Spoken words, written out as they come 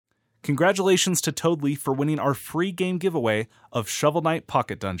Congratulations to Toadley for winning our free game giveaway of Shovel Knight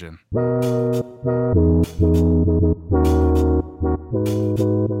Pocket Dungeon.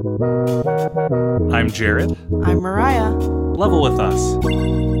 I'm Jared. I'm Mariah. Level with us.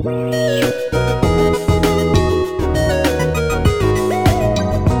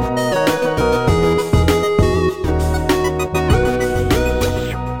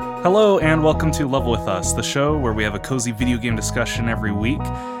 Hello and welcome to Level With Us, the show where we have a cozy video game discussion every week.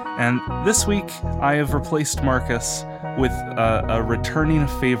 And this week, I have replaced Marcus with a returning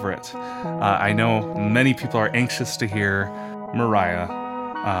favorite. I know many people are anxious to hear Mariah,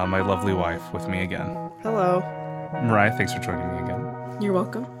 my lovely wife, with me again. Hello. Mariah, thanks for joining me again. You're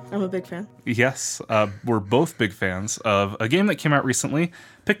welcome. I'm a big fan. Yes, we're both big fans of a game that came out recently,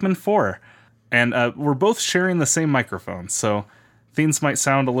 Pikmin 4. And we're both sharing the same microphone, so things might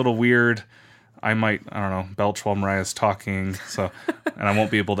sound a little weird. I might, belch while Mariah's talking, and I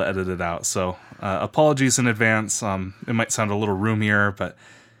won't be able to edit it out. So apologies in advance. It might sound a little roomier, but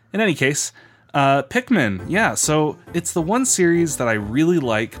in any case, Pikmin. Yeah, so it's the one series that I really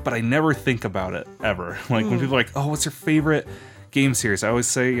like, but I never think about it, ever. Like, when people are like, oh, what's your favorite game series? I always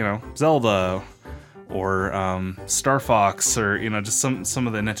say, Zelda or Star Fox or, just some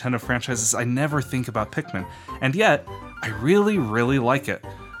of the Nintendo franchises. I never think about Pikmin. And yet, I really, really like it.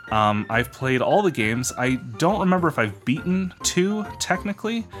 I've played all the games. I don't remember if I've beaten 2,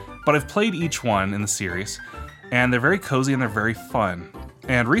 technically, but I've played each one in the series, and they're very cozy and they're very fun.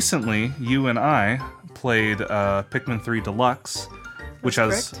 And recently, you and I played Pikmin 3 Deluxe, which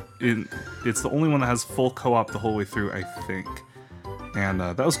it's the only one that has full co-op the whole way through, I think. And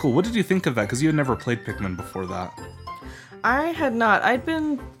that was cool. What did you think of that? Because you had never played Pikmin before that. I had not. I'd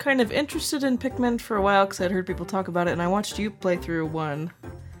been kind of interested in Pikmin for a while because I'd heard people talk about it, and I watched you play through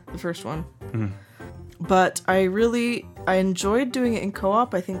the first one. Mm-hmm. But I enjoyed doing it in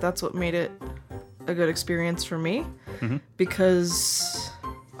co-op. I think that's what made it a good experience for me. Mm-hmm. Because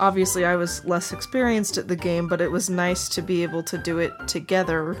obviously I was less experienced at the game, but it was nice to be able to do it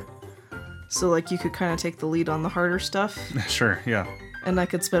together. So you could kind of take the lead on the harder stuff. Sure, yeah. And I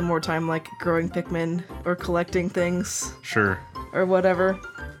could spend more time growing Pikmin or collecting things. Sure. Or whatever.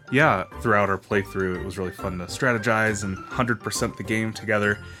 Yeah, throughout our playthrough, it was really fun to strategize and 100% the game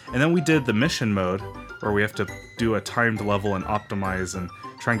together. And then we did the mission mode, where we have to do a timed level and optimize and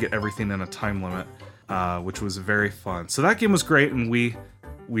try and get everything in a time limit, which was very fun. So that game was great, and we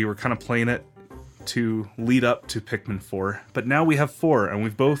were kind of playing it to lead up to Pikmin 4. But now we have 4, and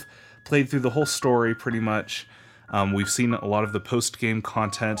we've both played through the whole story pretty much. We've seen a lot of the post-game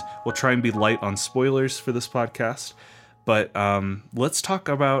content. We'll try and be light on spoilers for this podcast. But let's talk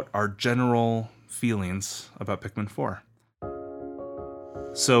about our general feelings about Pikmin 4.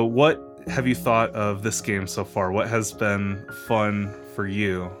 So what have you thought of this game so far? What has been fun for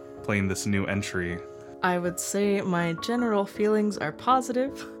you playing this new entry? I would say my general feelings are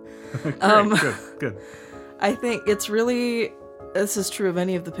positive. Great, good. I think it's really... This is true of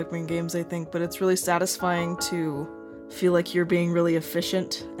any of the Pikmin games, I think, but it's really satisfying to feel like you're being really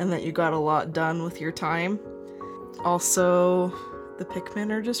efficient and that you got a lot done with your time. Also, the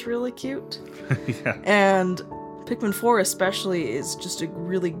Pikmin are just really cute. Yeah. And Pikmin 4 especially is just a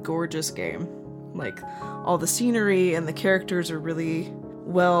really gorgeous game. All the scenery and the characters are really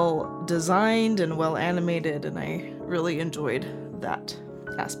well designed and well animated, and I really enjoyed that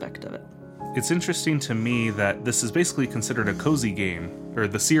aspect of it. It's interesting to me that this is basically considered a cozy game, or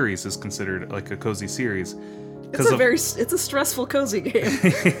the series is considered a cozy series. It's a stressful cozy game.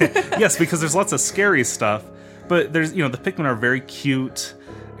 Yes, because there's lots of scary stuff, but there's the Pikmin are very cute,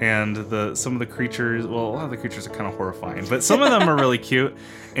 and some of the creatures, well, a lot of the creatures are kind of horrifying, but some of them are really cute,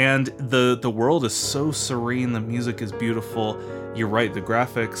 and the world is so serene, the music is beautiful. You're right, the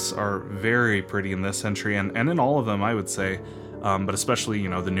graphics are very pretty in this entry, and in all of them, I would say. But especially,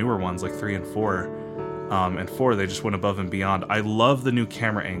 the newer ones like 3 and 4. And 4, they just went above and beyond. I love the new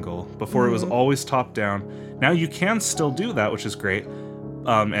camera angle. Before it was always top down. Now you can still do that, which is great.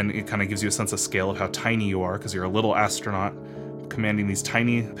 And it kind of gives you a sense of scale of how tiny you are, because you're a little astronaut commanding these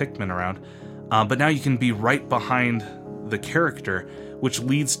tiny Pikmin around. But now you can be right behind the character, which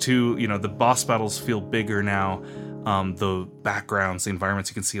leads to, the boss battles feel bigger now. The backgrounds, the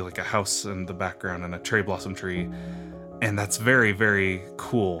environments, you can see a house in the background and a cherry blossom tree. And that's very, very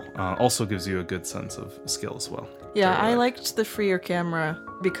cool. Also gives you a good sense of skill as well. Yeah, I liked the freer camera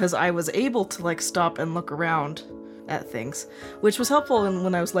because I was able to stop and look around at things, which was helpful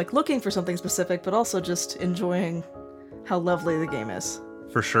when I was looking for something specific, but also just enjoying how lovely the game is.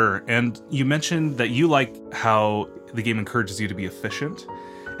 For sure. And you mentioned that you like how the game encourages you to be efficient.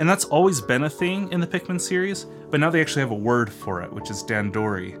 And that's always been a thing in the Pikmin series, but now they actually have a word for it, which is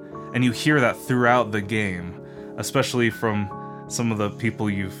Dandori. And you hear that throughout the game, especially from some of the people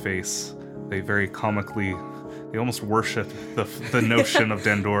you face. They very comically, they almost worship the notion of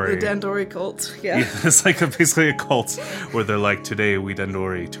Dandori. The Dandori cult, yeah. It's like basically a cult where they're like, today we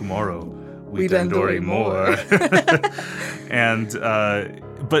Dandori, tomorrow we Dandori more. And,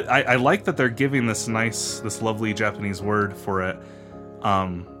 but I like that they're giving this lovely Japanese word for it.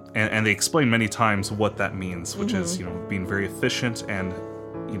 And they explain many times what that means, which is, being very efficient and,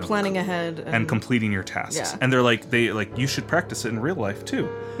 planning ahead and completing your tasks. Yeah. And they're like, you should practice it in real life too.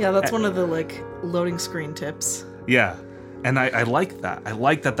 Yeah, that's one of the loading screen tips. Yeah. And I like that. I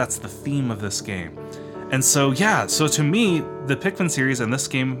like that that's the theme of this game. And so, so to me, the Pikmin series and this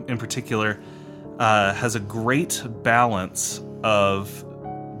game in particular has a great balance of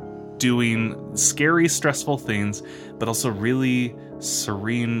doing scary, stressful things, but also really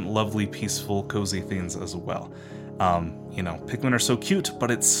serene, lovely, peaceful, cozy things as well. Pikmin are so cute,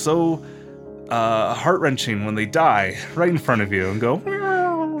 but it's so heart-wrenching when they die right in front of you and go.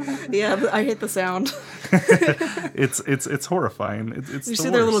 Yeah, I hate the sound. It's horrifying. It's you see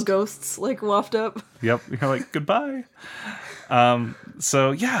their little ghosts waft up. Yep, you're like goodbye.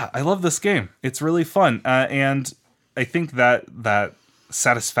 So yeah, I love this game. It's really fun, and I think that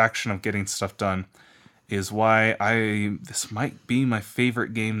satisfaction of getting stuff done is why this might be my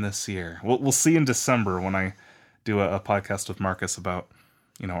favorite game this year. We'll see in December when I do a podcast with Marcus about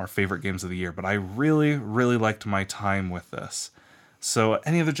our favorite games of the year. But I really, really liked my time with this. So,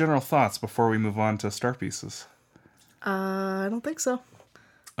 any other general thoughts before we move on to Star Pieces? I don't think so.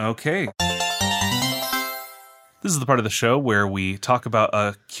 Okay. This is the part of the show where we talk about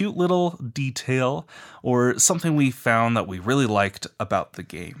a cute little detail or something we found that we really liked about the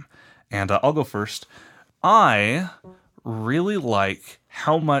game. And I'll go first. I really like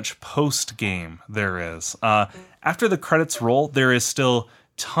how much post-game there is. After the credits roll, there is still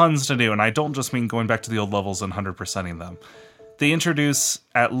tons to do, and I don't just mean going back to the old levels and 100%ing them. They introduce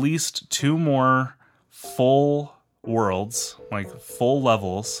at least 2 more full worlds, full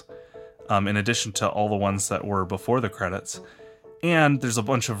levels, in addition to all the ones that were before the credits. And there's a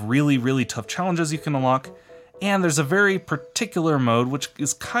bunch of really, really tough challenges you can unlock. And there's a very particular mode, which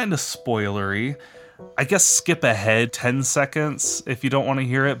is kind of spoilery. I guess skip ahead 10 seconds if you don't want to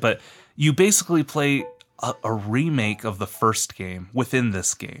hear it, but you basically play a remake of the first game within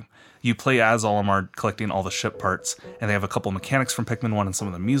this game. You play as Olimar collecting all the ship parts, and they have a couple mechanics from Pikmin 1 and some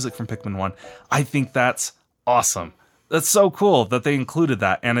of the music from Pikmin 1. I think that's awesome. That's so cool that they included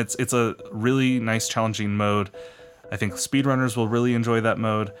that, and it's a really nice, challenging mode. I think speedrunners will really enjoy that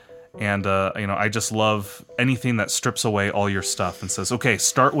mode, and I just love anything that strips away all your stuff and says, okay,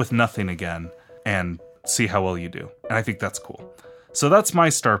 start with nothing again, and see how well you do. And I think that's cool. So that's my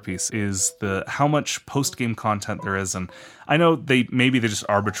star piece, is how much post-game content there is. And I know they just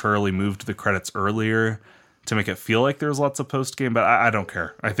arbitrarily moved the credits earlier to make it feel like there's lots of post-game, but I don't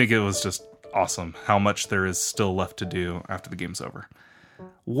care. I think it was just awesome how much there is still left to do after the game's over.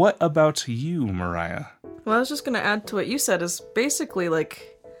 What about you, Mariah? Well, I was just going to add to what you said, is basically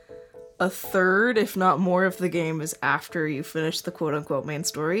a third, if not more, of the game is after you finish the quote-unquote main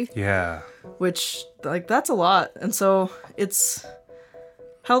story. Yeah. Which, that's a lot. And so it's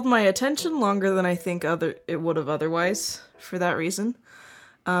held my attention longer than I think it would have otherwise, for that reason.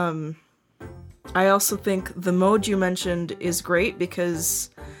 I also think the mode you mentioned is great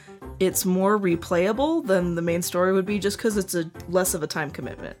because it's more replayable than the main story would be, just because it's less of a time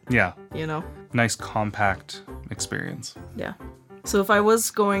commitment. Yeah. Nice compact experience. Yeah. So if I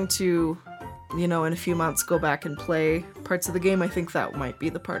was going to, in a few months go back and play parts of the game, I think that might be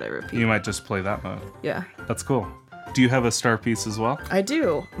the part I repeat. You might just play that mode. Yeah. That's cool. Do you have a star piece as well? I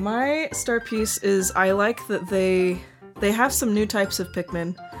do. My star piece is I like that they have some new types of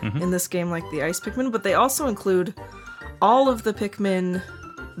Pikmin in this game, like the Ice Pikmin, but they also include all of the Pikmin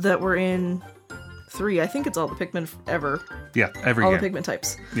that were in 3. I think it's all the Pikmin ever. Yeah, all game. the Pikmin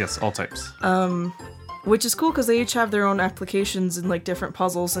types. Yes, all types. Which is cool because they each have their own applications and different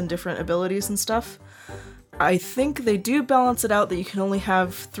puzzles and different abilities and stuff. I think they do balance it out that you can only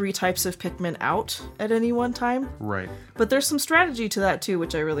have 3 types of Pikmin out at any one time. Right. But there's some strategy to that too,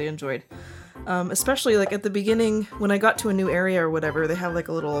 which I really enjoyed. Especially at the beginning, when I got to a new area or whatever, they have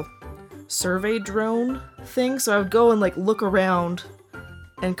a little survey drone thing. So I would go and look around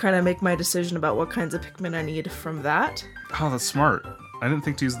and kind of make my decision about what kinds of Pikmin I need from that. Oh, that's smart. I didn't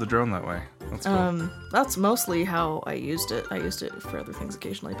think to use the drone that way. That's cool. That's mostly how I used it. I used it for other things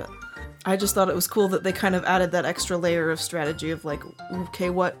occasionally, but I just thought it was cool that they kind of added that extra layer of strategy of okay,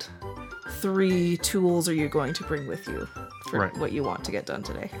 what 3 tools are you going to bring with you for what you want to get done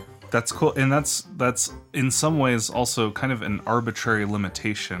today? That's cool. And that's in some ways also kind of an arbitrary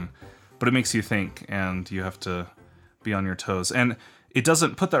limitation, but it makes you think and you have to be on your toes. And it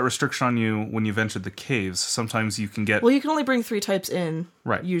doesn't put that restriction on you when you've entered the caves. Sometimes you can get... Well, you can only bring 3 types in,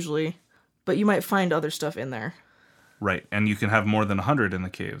 right, usually, but you might find other stuff in there. Right, and you can have more than 100 in the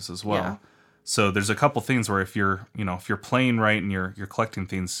caves as well. Yeah. So there's a couple things where if you're playing right and you're collecting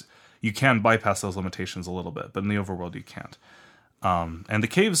things, you can bypass those limitations a little bit, but in the overworld you can't. And the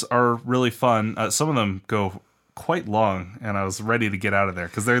caves are really fun. Some of them go quite long, and I was ready to get out of there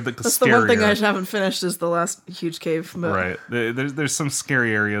because they're That's scarier. The one thing I haven't finished is the last huge cave mode. Right. There's some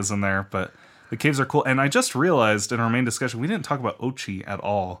scary areas in there, but the caves are cool. And I just realized in our main discussion, we didn't talk about Ochi at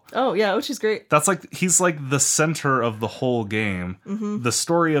all. Oh, yeah, Ochi's great. That's he's like the center of the whole game. Mm-hmm. The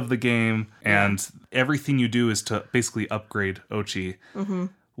story of the game, and everything you do is to basically upgrade Ochi,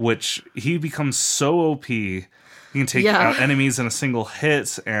 which he becomes so OP. He can take out enemies in a single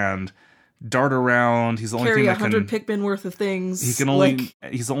hit and dart around. He's the only thing that can... 100 Pikmin worth of things. He can only...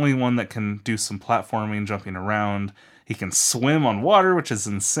 He's the only one that can do some platforming, jumping around. He can swim on water, which is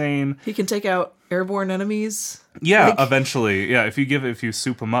insane. He can take out airborne enemies. Yeah, eventually. Yeah, if you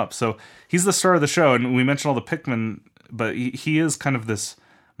soup him up. So he's the star of the show, and we mentioned all the Pikmin, but he is kind of this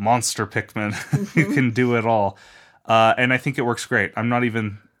monster Pikmin who can do it all. And I think it works great. I'm not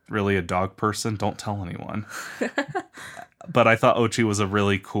even really a dog person. Don't tell anyone. But I thought Ochi was a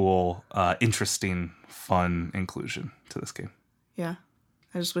really cool, interesting, fun inclusion to this game. Yeah.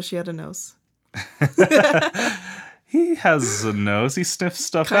 I just wish he had a nose. He has a nose. He sniffs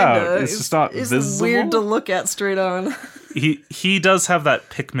stuff out. It's just not visible. It's weird to look at straight on. He does have that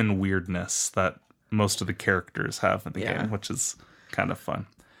Pikmin weirdness that most of the characters have in the game, which is kind of fun.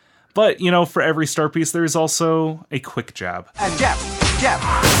 But, for every star piece, there's also a quick jab. And jab.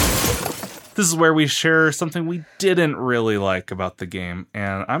 This is where we share something we didn't really like about the game,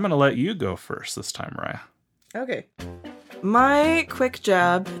 and I'm going to let you go first this time, Raya. Okay. My quick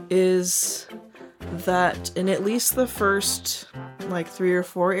jab is that in at least the first, 3 or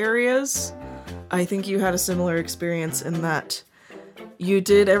 4 areas, I think you had a similar experience in that you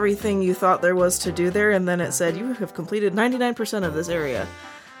did everything you thought there was to do there, and then it said, you have completed 99% of this area.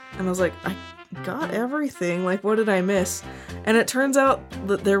 And I was like, I got everything. What did I miss? And it turns out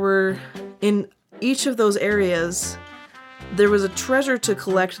that there were... In each of those areas, there was a treasure to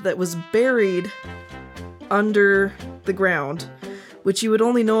collect that was buried under the ground, which you would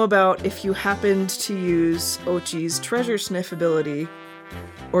only know about if you happened to use Ochi's treasure sniff ability,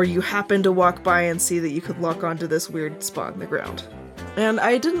 or you happened to walk by and see that you could lock onto this weird spot in the ground. And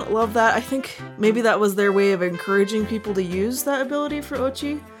I didn't love that. I think maybe that was their way of encouraging people to use that ability for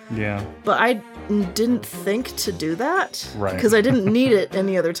Ochi. Yeah. But I didn't think to do that. Right. Because I didn't need it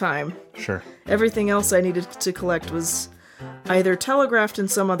any other time. Sure. Everything else I needed to collect was either telegraphed in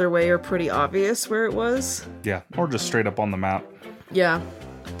some other way or pretty obvious where it was. Yeah, or just straight up on the map. Yeah.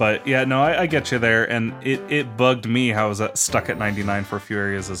 But yeah, no, I get you there, and it bugged me how I was stuck at 99 for a few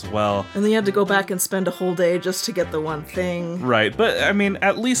areas as well. And then you had to go back and spend a whole day just to get the one thing. Right, but I mean,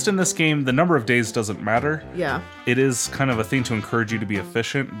 at least in this game, the number of days doesn't matter. Yeah. It is kind of a thing to encourage you to be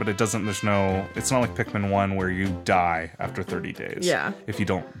efficient, but it's not like Pikmin 1 where you die after 30 days. If you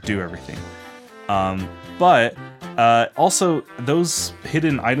don't do everything. But also, those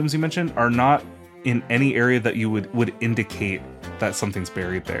hidden items you mentioned are not in any area that you would indicate that something's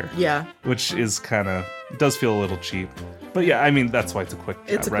buried there. Yeah. Which is does feel a little cheap. But yeah, I mean, that's why it's a quick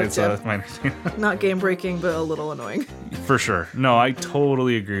jab, it's a quick jab. So minor thing. Not game breaking, but a little annoying. For sure. No, I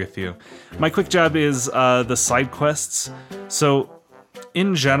totally agree with you. My quick jab is the side quests. So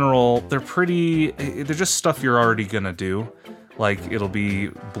in general, they're just stuff you're already gonna do. It'll be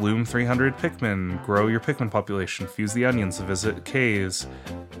bloom 300 Pikmin, grow your Pikmin population, fuse the onions, visit caves,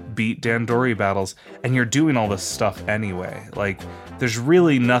 beat Dandori battles, and you're doing all this stuff anyway. There's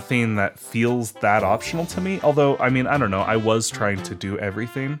really nothing that feels that optional to me. Although, I mean, I don't know, I was trying to do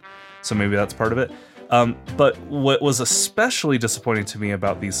everything, so maybe that's part of it. But what was especially disappointing to me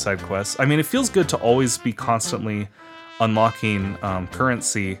about these side quests, I mean, it feels good to always be constantly unlocking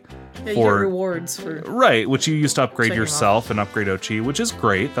currency for rewards for which you use to upgrade yourself and upgrade Ochi, which is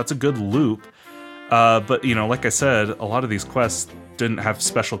great. That's a good loop. But like I said, a lot of these quests didn't have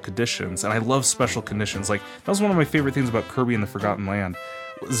special conditions, and I love special conditions. That was one of my favorite things about Kirby and the Forgotten Land.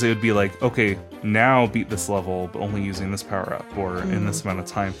 It would be okay, now beat this level, but only using this power up or in this amount of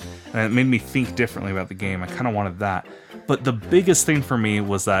time. And it made me think differently about the game. I kind of wanted that. But the biggest thing for me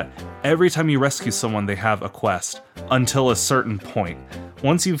was that every time you rescue someone, they have a quest until a certain point.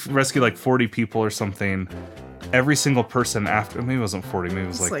 Once you've rescued 40 people or something, every single person after, maybe it wasn't 40, maybe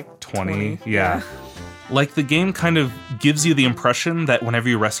it was 20. Yeah. like the game kind of gives you the impression that whenever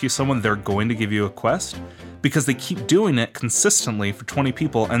you rescue someone, they're going to give you a quest, because they keep doing it consistently for 20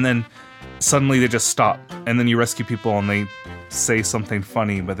 people, and then suddenly they just stop, and then you rescue people and they say something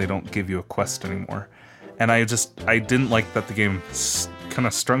funny, but they don't give you a quest anymore. And I didn't like that the game kind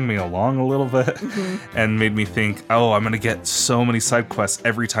of strung me along a little bit and made me think, oh, I'm going to get so many side quests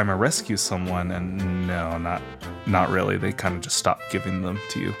every time I rescue someone. And no, not really. They kind of just stop giving them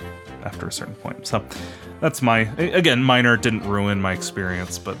to you after a certain point. So that's again, minor, didn't ruin my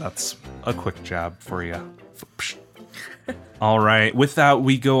experience, but that's a quick jab for you. All right. With that,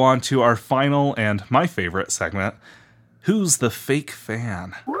 we go on to our final and my favorite segment. Who's the fake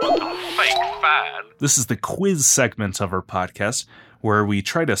fan? Fake fan. This is the quiz segment of our podcast, where we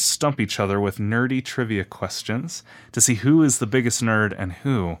try to stump each other with nerdy trivia questions to see who is the biggest nerd and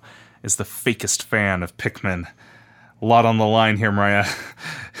who is the fakest fan of Pikmin. A lot on the line here, Mariah.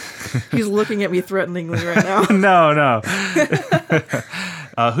 He's looking at me threateningly right now. No.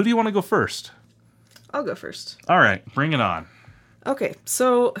 Who do you want to go first? I'll go first. All right, bring it on. Okay,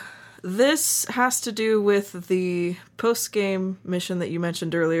 so this has to do with the post-game mission that you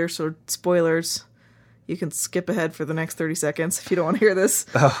mentioned earlier, so spoilers. You can skip ahead for the next 30 seconds if you don't want to hear this.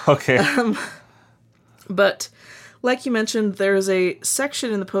 Oh, okay. But like you mentioned, there's a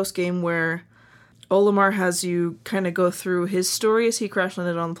section in the post-game where Olimar has you kind of go through his story as he crash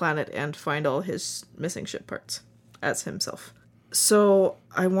landed on the planet and find all his missing ship parts as himself. So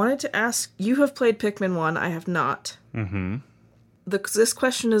I wanted to ask, you have played Pikmin 1, I have not. Mm-hmm. This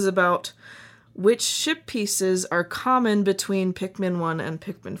question is about which ship pieces are common between Pikmin 1 and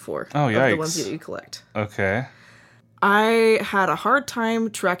Pikmin 4. Oh, yikes. Of the ones that you collect. Okay. I had a hard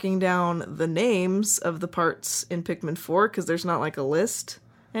time tracking down the names of the parts in Pikmin 4 because there's not like a list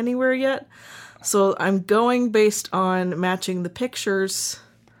anywhere yet. So I'm going based on matching the pictures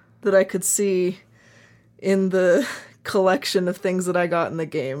that I could see in the collection of things that I got in the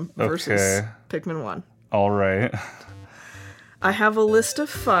game versus Pikmin 1. All right. I have a list of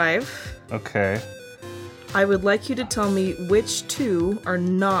 5. Okay. I would like you to tell me which 2 are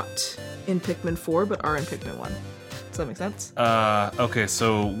not in Pikmin 4 but are in Pikmin 1. Does that make sense? Okay,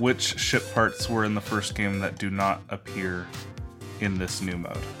 so which ship parts were in the first game that do not appear in this new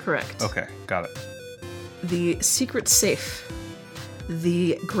mode? Correct. Okay, got it. The secret safe,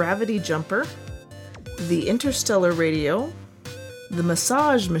 the gravity jumper, the interstellar radio, the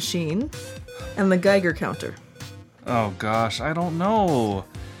massage machine, and the Geiger counter. Oh gosh, I don't know.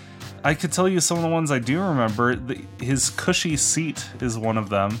 I could tell you some of the ones I do remember. His cushy seat is one of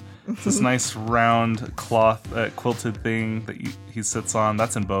them. It's this nice round cloth quilted thing that he sits on.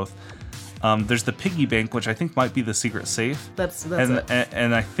 That's in both. There's the piggy bank, which I think might be the secret safe. That's and, it.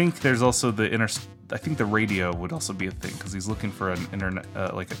 And I think there's also I think the radio would also be a thing because he's looking for an internet,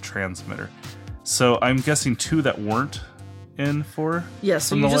 like a transmitter. So I'm guessing 2 that weren't in 4. Yeah,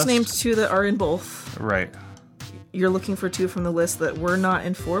 so you just named 2 that are in both. Right. You're looking for 2 from the list that were not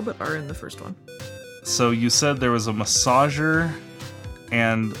in 4 but are in the first one. So you said there was a massager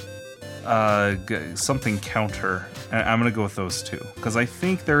and something counter. And I'm going to go with those 2. Because I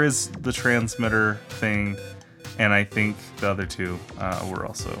think there is the transmitter thing, and I think the other 2 were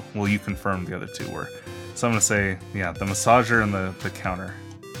also... Well, you confirmed the other 2 were. So I'm going to say, yeah, the massager and the counter.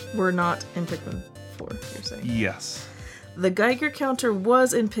 Were not in Pikmin 4, you're saying? Yes. The Geiger counter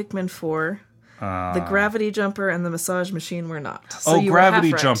was in Pikmin 4. The gravity jumper and the massage machine were not. So you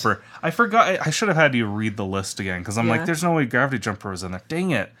gravity were half right. jumper. I forgot. I should have had you read the list again because I'm like, there's no way gravity jumper was in there. Dang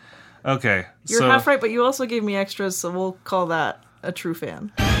it. Okay. You're half right, but you also gave me extras, so we'll call that a true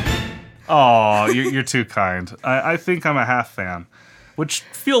fan. Oh, you're too kind. I think I'm a half fan, which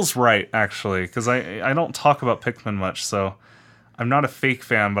feels right, actually, because I don't talk about Pikmin much, so I'm not a fake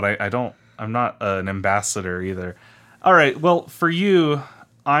fan, but I'm not an ambassador either. All right, well, for you...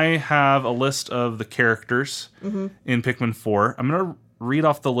 I have a list of the characters in Pikmin 4. I'm going to read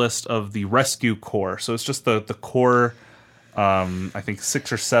off the list of the rescue core. So it's just the core, I think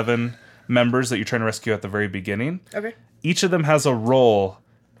 6 or 7 members that you're trying to rescue at the very beginning. Okay. Each of them has a role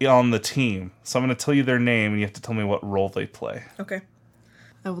on the team. So I'm going to tell you their name, and you have to tell me what role they play. Okay.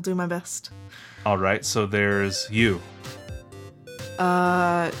 I will do my best. All right, so there's you.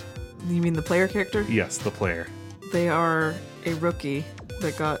 You mean the player character? Yes, the player. They are a rookie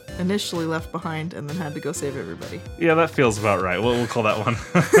that got initially left behind and then had to go save everybody. Yeah, that feels about right. We'll call that one.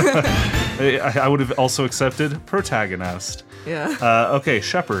 I would have also accepted protagonist. Yeah. Okay,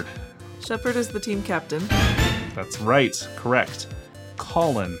 Shepard. Shepard is the team captain. That's right. Correct.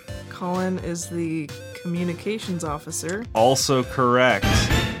 Colin. Colin is the communications officer. Also correct.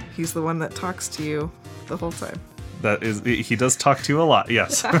 He's the one that talks to you the whole time. He does talk to you a lot,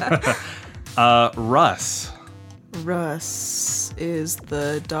 yes. Russ. Russ is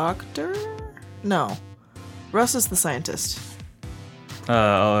the doctor? No. Russ is the scientist.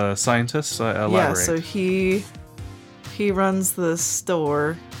 Scientist? Elaborate. Yeah, so he runs the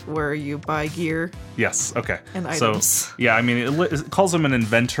store where you buy gear. Yes, okay. And items. So, yeah, I mean, it calls him an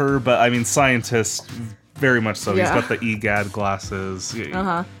inventor, but I mean, scientist, very much so. Yeah. He's got the EGAD glasses.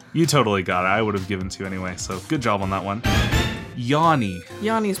 Uh-huh. You totally got it. I would have given to you anyway, so good job on that one. Yanni.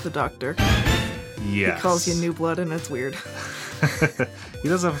 Yanni's the doctor. Yes. He calls you New Blood, and it's weird. He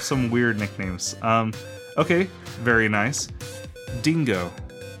does have some weird nicknames. Okay, very nice. Dingo.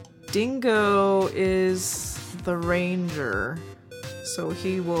 Dingo is the ranger, so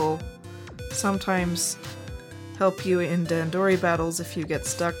he will sometimes help you in Dandori battles if you get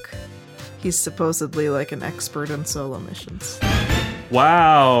stuck. He's supposedly like an expert in solo missions.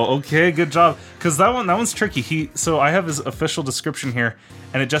 Wow. Okay, good job. Because that one's tricky. So I have his official description here,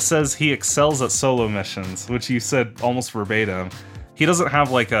 and it just says he excels at solo missions, which you said almost verbatim. He doesn't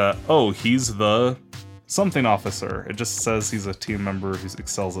have like he's the something officer. It just says he's a team member who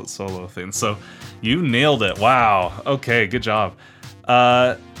excels at solo things. So you nailed it. Wow. Okay, good job.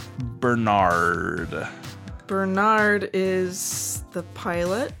 Bernard. Bernard is the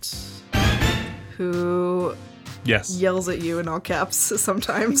pilot who yells at you in all caps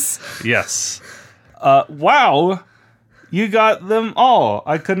sometimes. Yes. Wow. You got them all.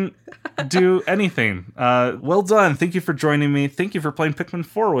 I couldn't do anything. Well done. Thank you for joining me. Thank you for playing Pikmin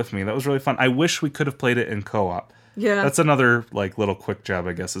 4 with me. That was really fun. I wish we could have played it in co-op. Yeah. That's another like little quick jab,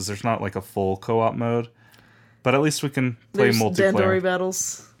 I guess, is there's not like a full co-op mode. But at least we can play There's multiplayer. Dandori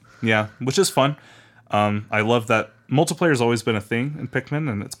battles. Yeah, which is fun. I love that multiplayer has always been a thing in Pikmin,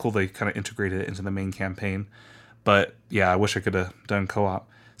 and it's cool they kind of integrated it into the main campaign. But yeah, I wish I could have done co-op.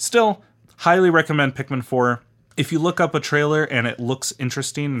 Still, highly recommend Pikmin 4. If you look up a trailer and it looks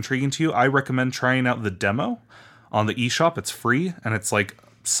interesting, intriguing to you, I recommend trying out the demo on the eShop. It's free, and it's like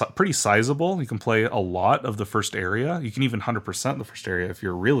pretty sizable. You can play a lot of the first area. You can even 100% the first area if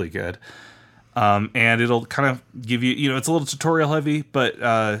you're really good. And it'll kind of give you, it's a little tutorial heavy, but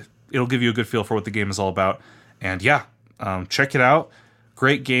it'll give you a good feel for what the game is all about. And yeah, check it out.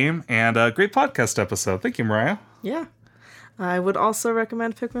 Great game and a great podcast episode. Thank you, Mariah. Yeah. I would also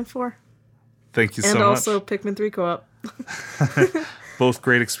recommend Pikmin 4. Thank you so much. And also Pikmin 3 co-op. Both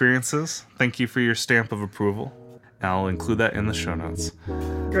great experiences. Thank you for your stamp of approval. I'll include that in the show notes.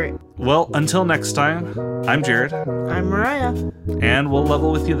 Great. Well, until next time, I'm Jared. I'm Mariah. And we'll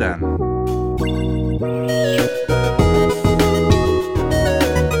level with you then.